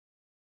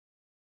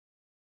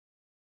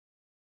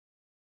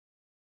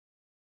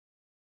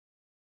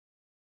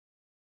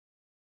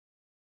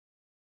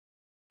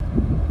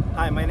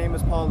Hi, my name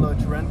is Paul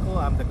Lowchareonkul.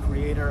 I'm the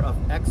creator of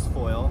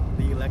XFoil,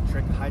 the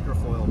electric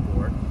hydrofoil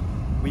board.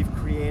 We've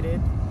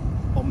created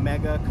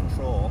Omega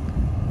Control,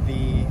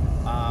 the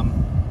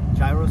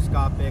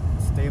gyroscopic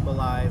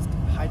stabilized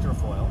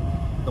hydrofoil.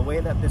 The way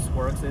that this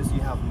works is you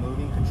have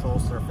moving control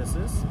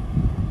surfaces,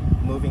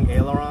 moving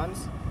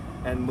ailerons,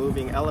 and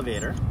moving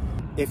elevator.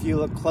 If you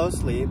look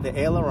closely, the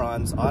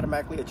ailerons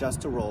automatically adjust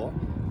to roll.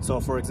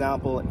 So for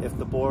example, if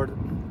the board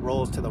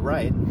rolls to the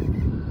right,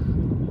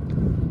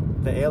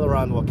 the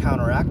aileron will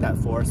counteract that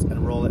force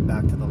and roll it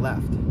back to the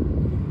left.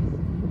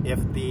 If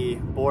the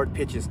board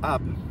pitches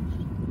up,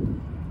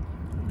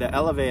 the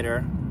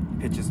elevator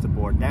pitches the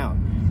board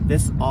down.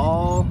 This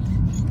all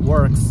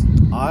works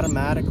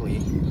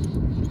automatically,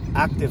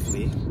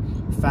 actively,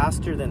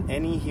 faster than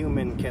any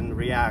human can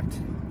react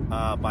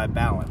by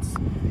balance.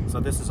 So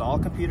this is all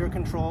computer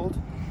controlled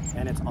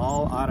and it's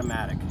all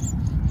automatic.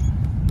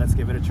 Let's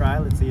give it a try.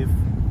 Let's see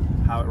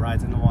how it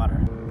rides in the water.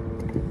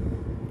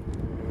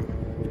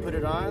 Put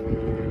it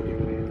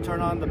on, turn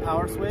on the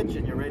power switch,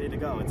 and you're ready to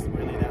go. It's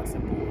really that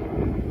simple.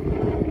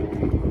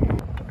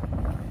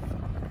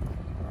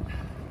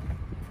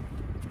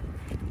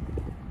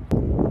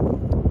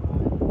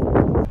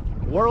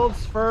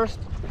 World's first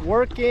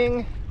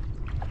working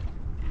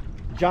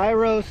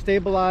gyro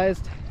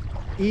stabilized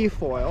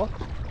e-foil.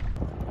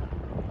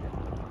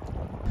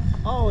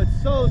 Oh,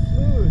 it's so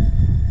smooth.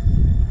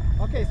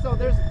 Okay, so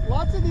there's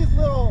lots of these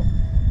little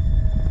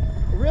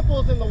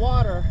ripples in the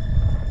water.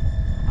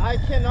 I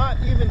cannot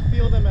even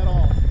feel them at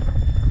all.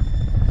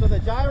 So the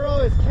gyro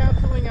is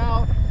canceling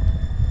out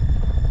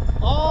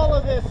all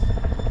of this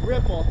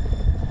ripple.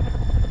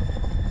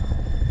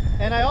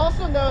 And I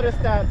also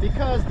noticed that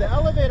because the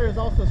elevator is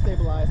also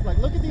stabilized, like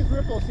look at these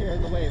ripples here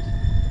in the waves.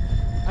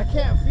 I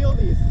can't feel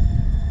these.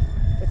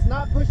 It's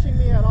not pushing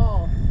me at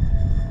all.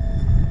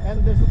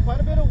 And there's quite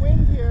a bit of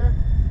wind here.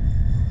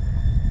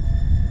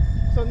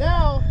 So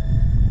now,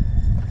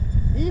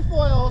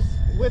 e-foils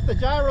with the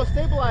gyro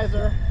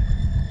stabilizer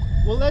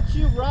will let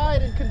you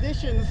ride in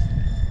conditions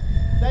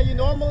that you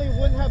normally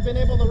wouldn't have been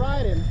able to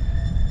ride in.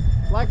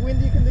 Like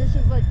windy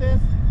conditions like this,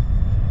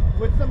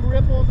 with some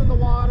ripples in the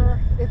water.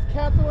 It's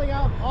canceling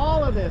out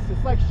all of this.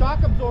 It's like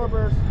shock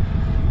absorbers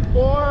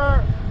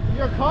for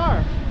your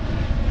car.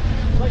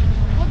 Like,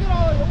 look at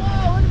all of it.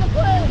 Wow, look at the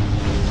plane!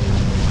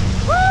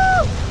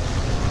 Woo!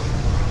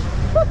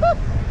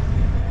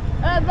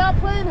 And that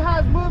plane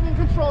has moving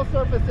control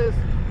surfaces.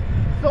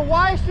 So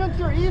why shouldn't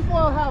your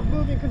e-foil have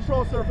moving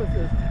control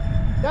surfaces?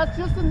 That's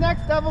just the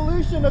next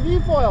evolution of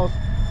e-foils.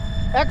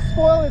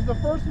 XFoil is the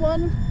first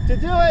one to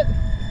do it.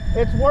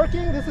 It's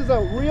working. This is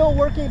a real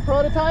working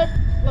prototype.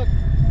 Look,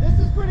 this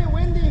is pretty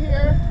windy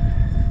here.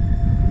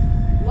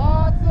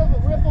 Lots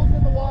of ripples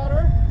in the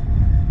water.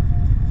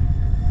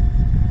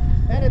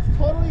 And it's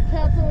totally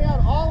canceling out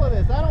all of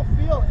this. I don't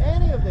feel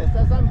any of this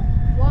as I'm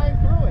flying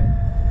through it.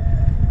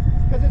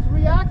 Because it's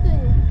reacting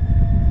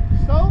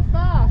so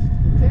fast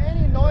to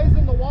any noise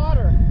in the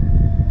water.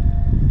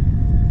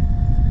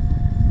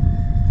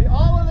 See,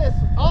 all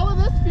of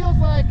this feels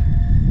like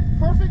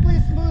perfectly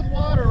smooth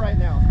water right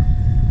now.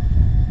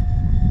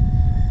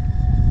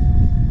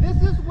 This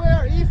is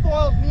where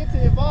e-foils need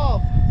to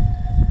evolve.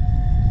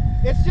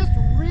 It's just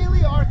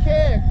really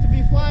archaic to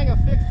be flying a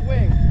fixed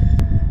wing.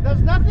 There's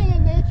nothing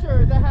in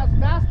nature that has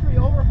mastery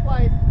over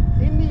flight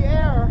in the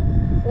air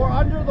or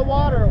under the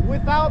water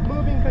without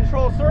moving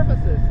control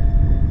surfaces.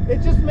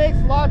 It just makes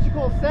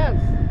logical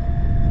sense.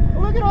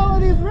 Look at all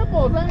of these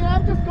ripples. I mean,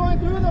 I'm just going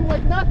through them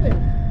like nothing.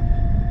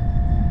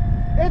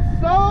 It's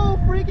so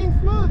freaking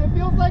smooth. It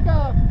feels like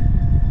a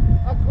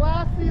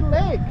glassy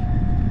lake.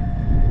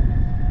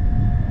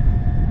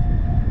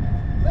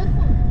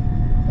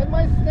 And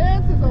my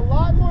stance is a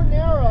lot more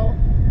narrow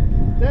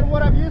than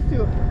what I'm used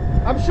to.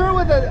 I'm sure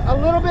with a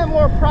little bit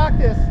more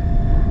practice,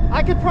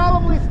 I could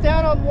probably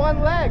stand on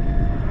one leg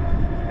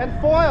and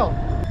foil.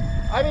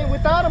 I mean,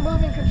 without a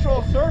moving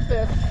control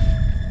surface,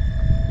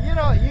 you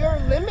know, you're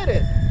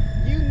limited.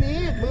 You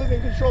need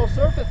moving control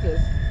surfaces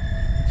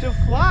to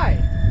fly,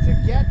 to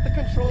get the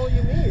control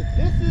you need.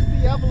 This is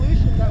the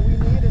evolution that we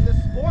need in this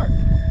sport.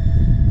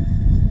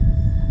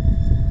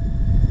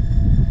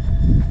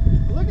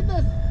 Look at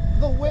this,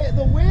 the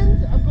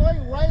wind, I'm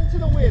going right into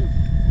the wind.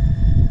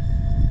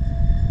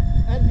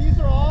 And these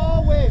are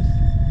all waves,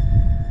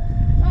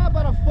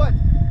 about a foot.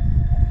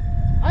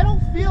 I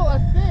don't feel a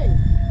thing.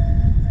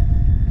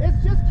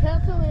 It's just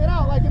canceling it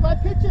out. Like if I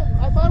pitch it,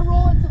 if I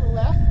roll it to the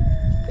left,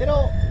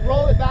 it'll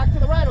roll it back to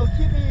the right. It'll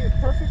keep me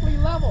perfectly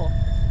level.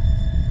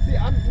 See,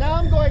 now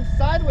I'm going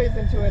sideways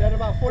into it at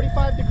about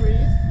 45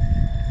 degrees.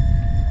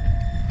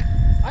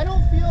 I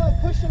don't feel it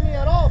pushing me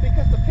at all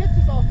because the pitch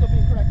is also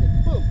being corrected.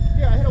 Boom,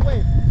 here I hit a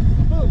wave.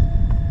 Boom,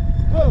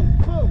 boom,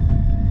 boom.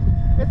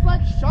 It's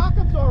like shock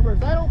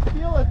absorbers. I don't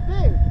feel a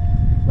thing.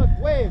 Look,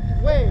 wave,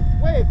 wave,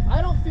 wave.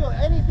 I don't feel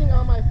anything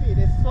on my feet.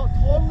 It's so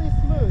totally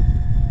smooth.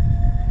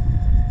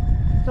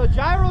 So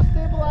gyro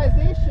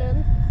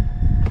stabilization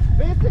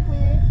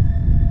basically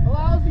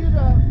allows you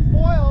to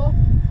foil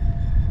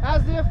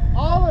as if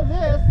all of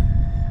this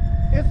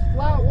is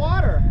flat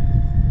water.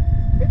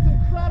 It's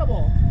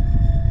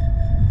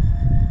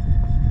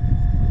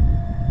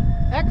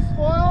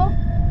XFoil,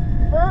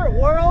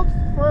 world's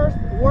first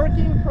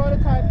working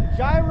prototype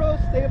gyro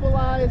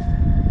stabilized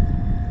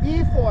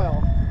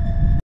e-foil.